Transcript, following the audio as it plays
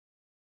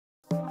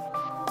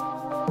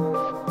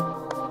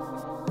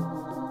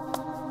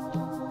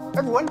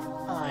everyone,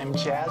 I'm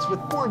Chaz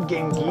with Board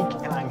Game Geek,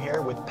 and I'm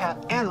here with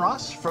Pat and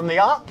Ross from the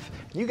Op.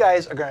 You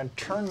guys are going to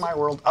turn my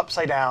world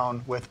upside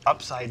down with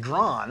Upside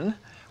Drawn,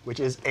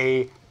 which is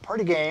a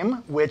party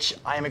game which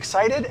I am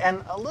excited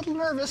and a little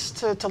nervous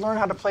to learn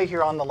how to play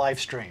here on the live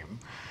stream.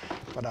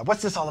 But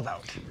what's this all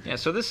about? Yeah,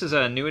 so this is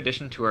a new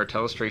addition to our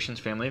Telestrations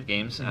family of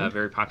games,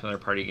 very popular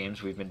party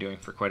games we've been doing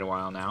for quite a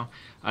while now.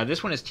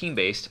 This one is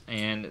team-based,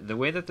 and the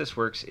way that this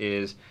works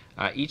is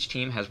each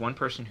team has one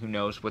person who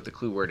knows what the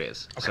clue word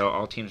is. Okay. So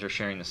all teams are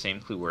sharing the same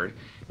clue word,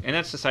 and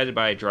that's decided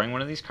by drawing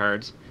one of these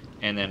cards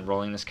and then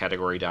rolling this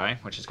category die,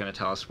 which is going to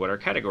tell us what our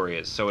category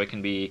is. So it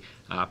can be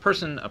a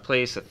person, a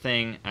place, a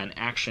thing, an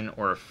action,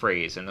 or a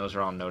phrase, and those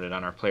are all noted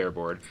on our player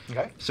board.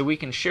 Okay. So we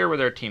can share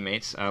with our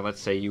teammates. Let's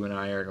say you and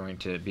I are going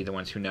to be the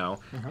ones who know.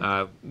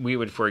 We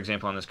would, for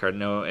example, on this card,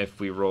 know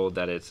if we rolled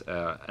that it's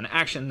an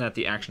action, that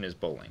the action is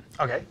bowling.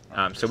 Okay.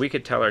 So we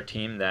could tell our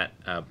team that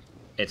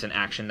it's an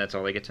action, that's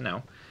all they get to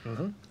know.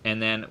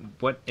 And then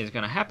what is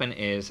going to happen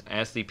is,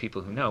 as the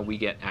people who know, we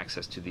get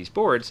access to these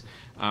boards.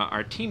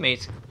 Our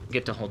teammates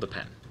get to hold the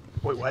pen.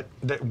 Wait, what?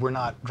 We're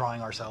not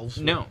drawing ourselves?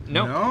 No.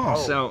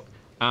 So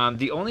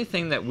the only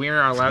thing that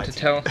we're allowed to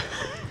tell...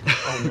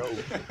 Oh,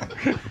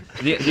 no.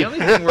 The only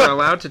thing we're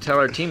allowed to tell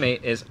our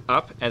teammate is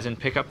up, as in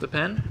pick up the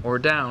pen, or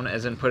down,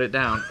 as in put it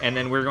down. And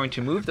then we're going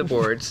to move the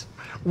boards...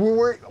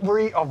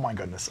 Oh, my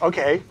goodness.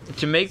 Okay.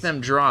 To make them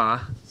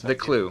draw the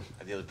clue.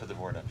 Ideally, put the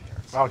board up here.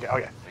 So.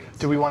 Okay.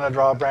 Do we want to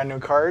draw a brand new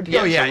card?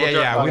 Yeah. We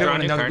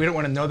don't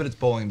want to know that it's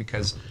bowling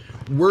because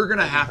we're going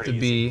to have to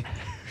be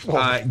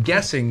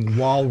guessing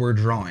while we're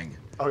drawing.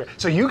 Okay,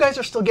 so you guys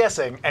are still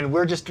guessing, and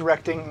we're just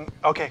directing.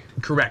 Okay.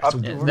 Correct. So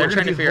they're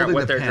trying to figure out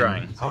what they're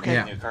drawing.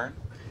 Okay. New card?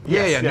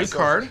 Yeah, new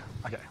card.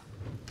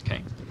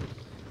 Okay.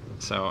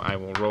 So I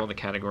will roll the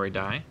category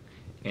die,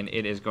 and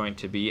it is going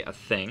to be a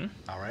thing.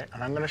 All right,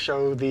 and I'm going to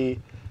show the.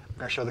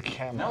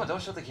 Camera. No, don't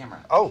show the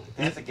camera. Oh,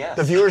 they have to guess.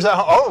 The viewers at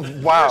home.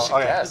 Oh, wow.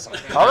 Okay. Guess.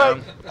 All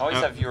right. Always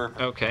have viewer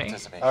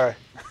participation. All right.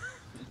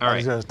 I'm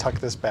just going to tuck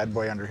this bad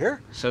boy under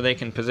here. So they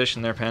can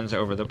position their pens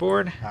over the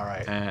board. All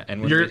right.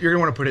 And you're going to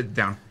want to put it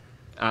down.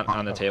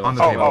 On the table. On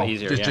the table.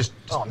 Easier,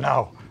 Oh,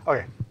 no.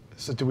 Okay.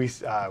 So do we?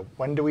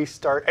 When do we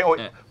start?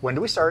 When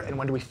do we start and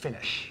when do we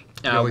finish?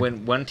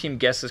 When one team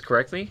guesses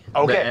correctly,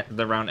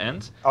 the round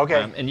ends.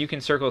 Okay. And you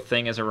can circle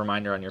thing as a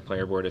reminder on your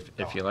player board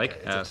if you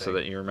like, so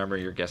that you remember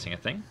you're guessing a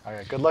thing.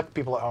 Okay. Good luck,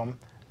 people at home.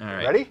 All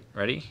right. Ready?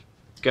 Ready?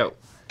 Go.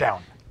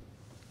 Down.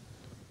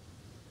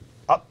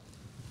 Up.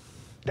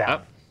 Down.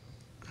 Up.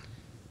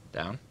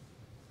 Down.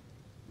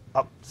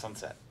 Up.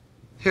 Sunset.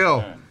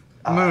 Hill.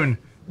 Moon.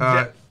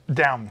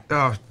 Down.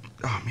 Oh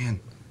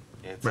man.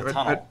 It's a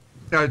tunnel.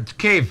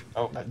 Cave.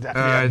 Oh.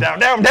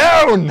 Down.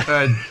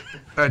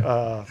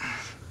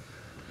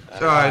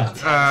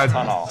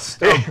 Tunnel.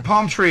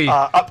 Palm tree.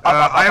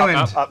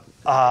 Island.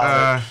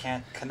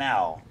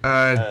 Canal.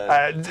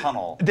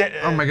 Tunnel.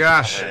 Oh my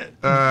gosh.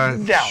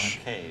 Down.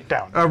 Cave.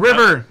 Down.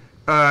 River.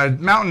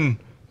 Mountain.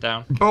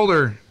 Down.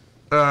 Boulder.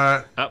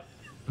 Up.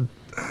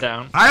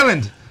 Down.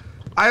 Island.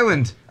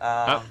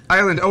 Up.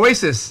 Island.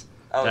 Oasis.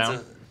 Oh,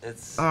 down.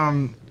 it's Up.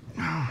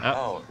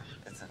 Oh,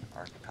 it's an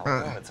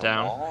archipelago. It's a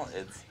down. wall.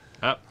 It's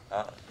up.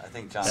 I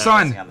think John's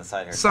Sun. on the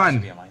side here. Sun. He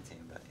should be on my team,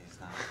 but he's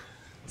not.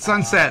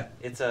 Sunset.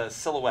 It's a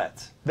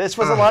silhouette. This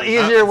was a lot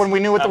easier when we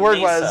knew what the word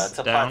was. It's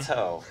a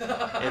plateau.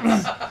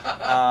 It's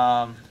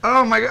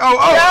oh my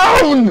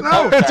god. Down!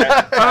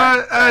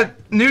 No!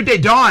 New day.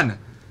 Dawn.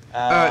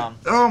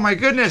 Oh my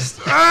goodness.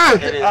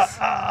 It is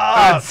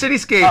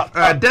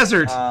cityscape.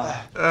 Desert.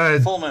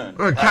 full moon.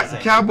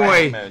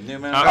 Cowboy. Moon, new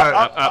moon.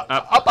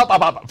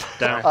 Up.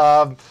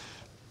 Down.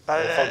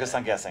 Focus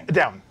on guessing.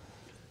 Down.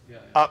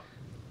 Up.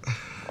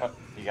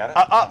 You got it?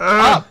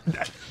 Up.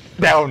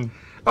 Down.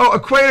 Oh,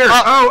 equator.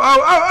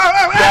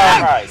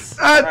 Down.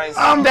 Sunrise.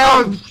 Down.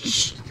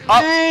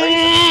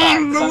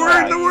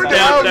 The word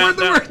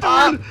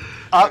down.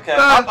 Okay.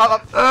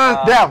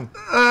 Down.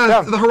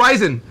 The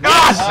horizon.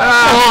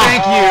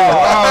 Thank you.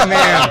 Oh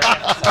man.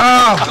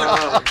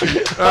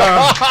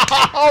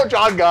 Oh,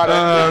 John got it.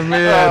 Oh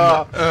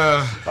man.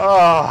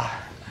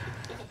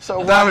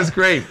 So that was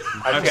great.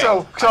 Okay.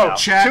 So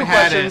Chad two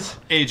had questions.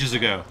 it ages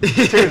ago.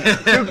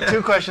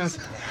 Two questions.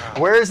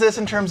 Where is this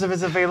in terms of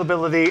its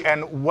availability,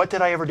 and what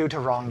did I ever do to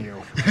wrong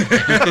you?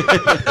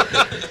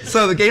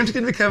 So the game's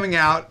going to be coming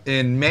out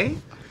in May,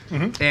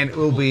 and it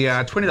will be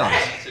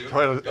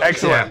 $20.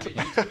 Excellent.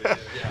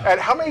 And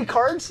how many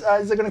cards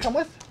is it going to come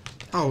with?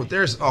 Oh,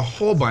 there's a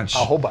whole bunch. A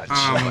whole bunch.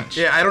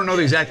 Yeah, I don't know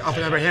the exact off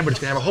the top of my hand, but it's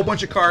going to have a whole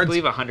bunch of cards. I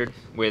believe 100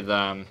 with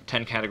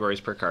 10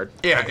 categories per card.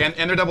 Yeah,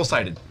 and they're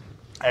double-sided.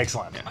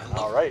 Excellent.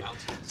 All right.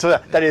 So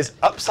that is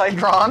Upside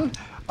Drawn.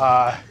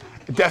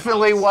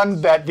 Definitely one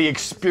that the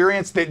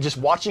experience that just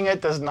watching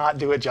it does not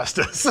do it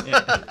justice.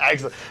 Yeah.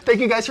 Excellent. Thank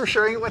you guys for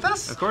sharing it with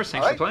us. Of course.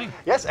 Thanks for playing.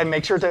 Yes, and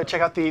make sure to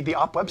check out the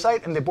Op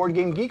website and the Board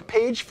Game Geek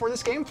page for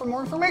this game for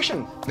more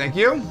information. Thank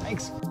you.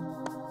 Thanks.